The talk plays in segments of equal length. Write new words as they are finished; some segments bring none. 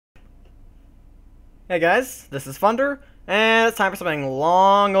Hey guys, this is Thunder, and it's time for something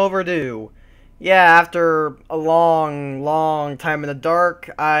long overdue. Yeah, after a long time in the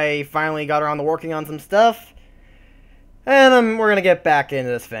dark, I finally got around to working on some stuff, and we're gonna get back into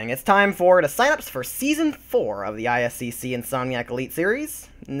this thing. It's time for the signups for Season 4 of the ISCC Insomniac Elite Series.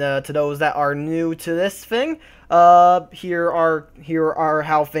 To those that are new to this thing, here are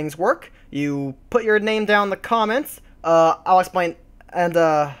how things work. You put your name down in the comments, I'll explain, and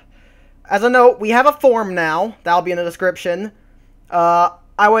as a note, we have a form now. That'll be in the description.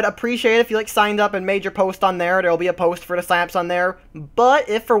 I would appreciate it if you signed up and made your post on there. There'll be a post for the signups on there. But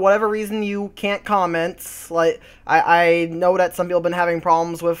if for whatever reason you can't comment, I know that some people have been having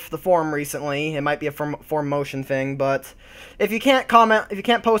problems with the form recently. It might be a form motion thing, but if you can't comment, if you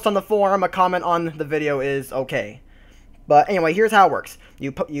can't post on the forum, a comment on the video is okay. But anyway, here's how it works.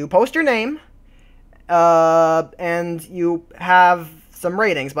 You post your name, and you have some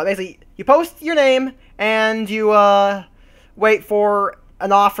ratings, but basically you post your name and you wait for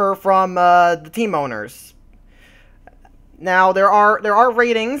an offer from the team owners. Now there are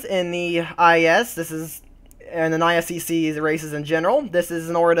ratings in the IS. This is and in ISCC races in general. This is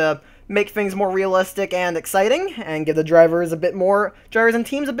in order to make things more realistic and exciting and give the drivers and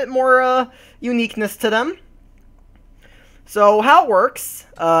teams a bit more uniqueness to them. So how it works,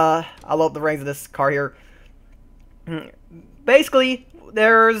 I'll load the ratings of this car here. Basically,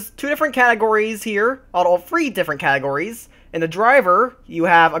 there's two different categories here, although three different categories. In the driver, you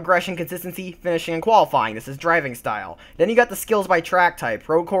have aggression, consistency, finishing, and qualifying. This is driving style. Then you got the skills by track type,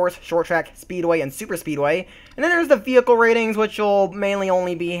 road course, short track, speedway, and super speedway. And then there's the vehicle ratings, which will mainly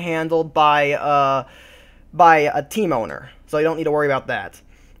only be handled by a team owner. So you don't need to worry about that.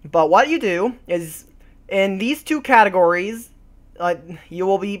 But what you do is, in these two categories, you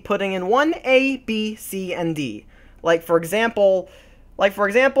will be putting in 1 A, B, C, and D. Like for example,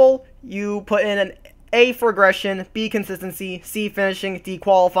 you put in an A for aggression, B consistency, C finishing, D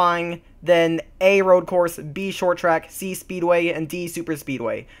qualifying, then A road course, B short track, C speedway, and D super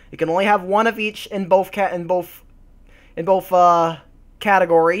speedway. You can only have one of each in both category.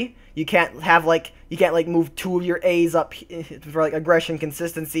 You can't move two of your A's up for aggression,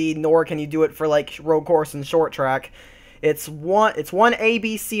 consistency, nor can you do it for road course and short track. It's one A,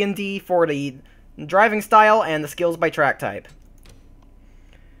 B, C, and D for the driving style and the skills by track type.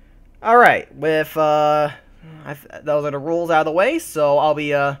 Alright, with those are the rules out of the way, so I'll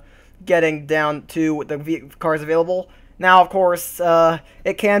be getting down to the cars available. Now, of course,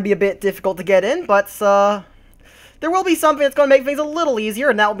 it can be a bit difficult to get in, but there will be something that's going to make things a little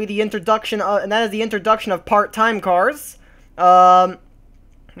easier, and that will be the introduction of part-time cars. Part-time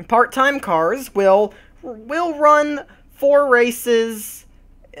cars will run 4 races.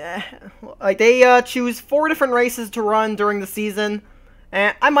 They choose 4 different races to run during the season.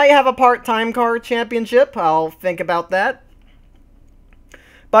 And I might have a part-time car championship. I'll think about that.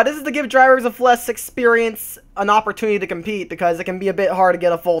 But this is to give drivers with less experience an opportunity to compete, because it can be a bit hard to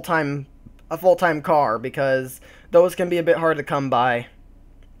get a full-time car, because those can be a bit hard to come by.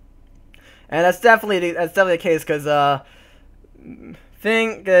 And that's definitely the case, because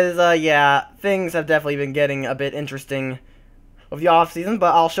things have definitely been getting a bit interesting of the off-season.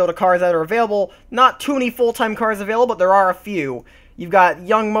 But I'll show the cars that are available. Not too many full-time cars available, but there are a few. You've got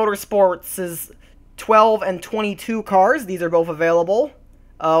Young Motorsports' 12 and 22 cars. These are both available.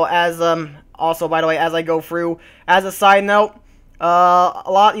 Also, by the way, as I go through, as a side note, a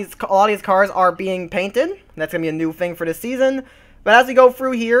lot of these cars are being painted. That's gonna be a new thing for this season. But as we go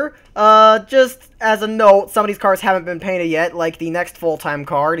through here, just as a note, some of these cars haven't been painted yet, like the next full-time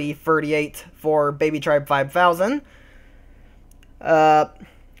car, the 38 for Baby Tribe 5000. Yeah,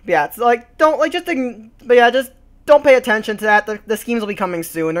 it's just don't pay attention to that. The schemes will be coming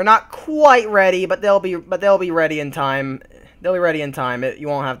soon. They're not quite ready, but they'll be ready in time. They'll be ready in time. There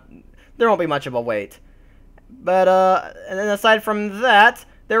won't be much of a wait. But and then aside from that,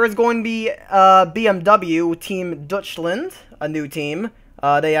 there is going to be BMW Team Deutschland, a new team.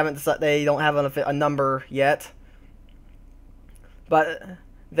 They don't have a number yet, but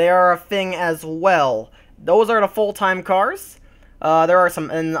they are a thing as well. Those are the full-time cars. There are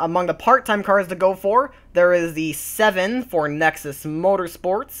some, and among the part-time cars to go for, there is the 7 for Nexxus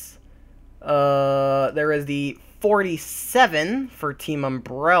Motorsports. There is the 47 for Team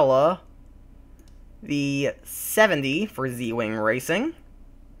Umbrella. The 70 for Z-Wing Racing.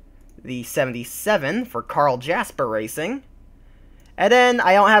 The 77 for Carl Jasper Racing. And then,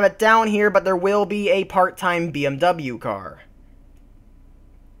 I don't have it down here, but there will be a part-time BMW car.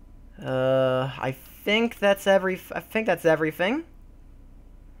 I think that's everything.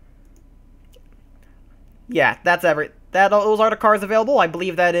 Yeah, that's those are the cars available. I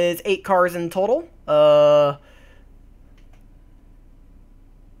believe that is 8 cars in total.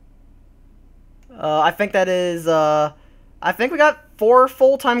 I think that is, I think we got 4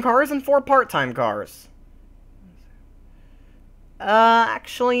 full-time cars and 4 part-time cars.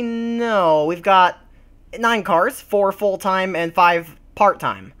 Actually, no. We've got 9 cars, 4 full-time and 5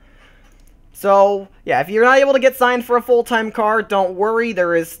 part-time. So, yeah, if you're not able to get signed for a full-time car, don't worry.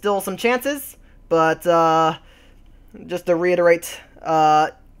 There is still some chances. But, just to reiterate,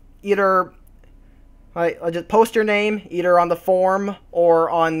 either... just post your name either on the form or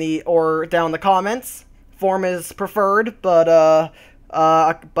down in the comments. Form is preferred, but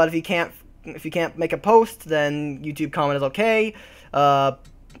if you can't make a post, then YouTube comment is okay.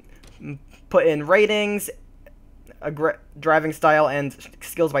 Put in ratings, driving style, and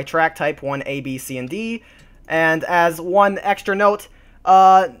skills by track type 1, A, B, C, and D. And as one extra note,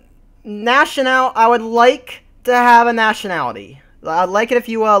 I would like to have a nationality. I'd like it if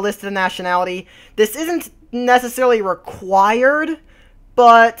you listed a nationality. This isn't necessarily required,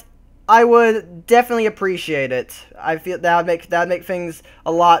 but I would definitely appreciate it. I feel that would make things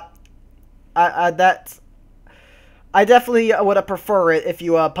a lot. I definitely would prefer it if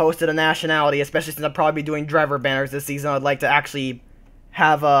you posted a nationality, especially since I'll probably be doing driver banners this season. I'd like to actually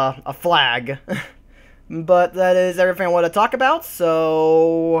have a flag. But that is everything I want to talk about.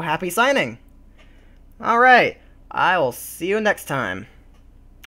 So happy signing. All right. I will see you next time.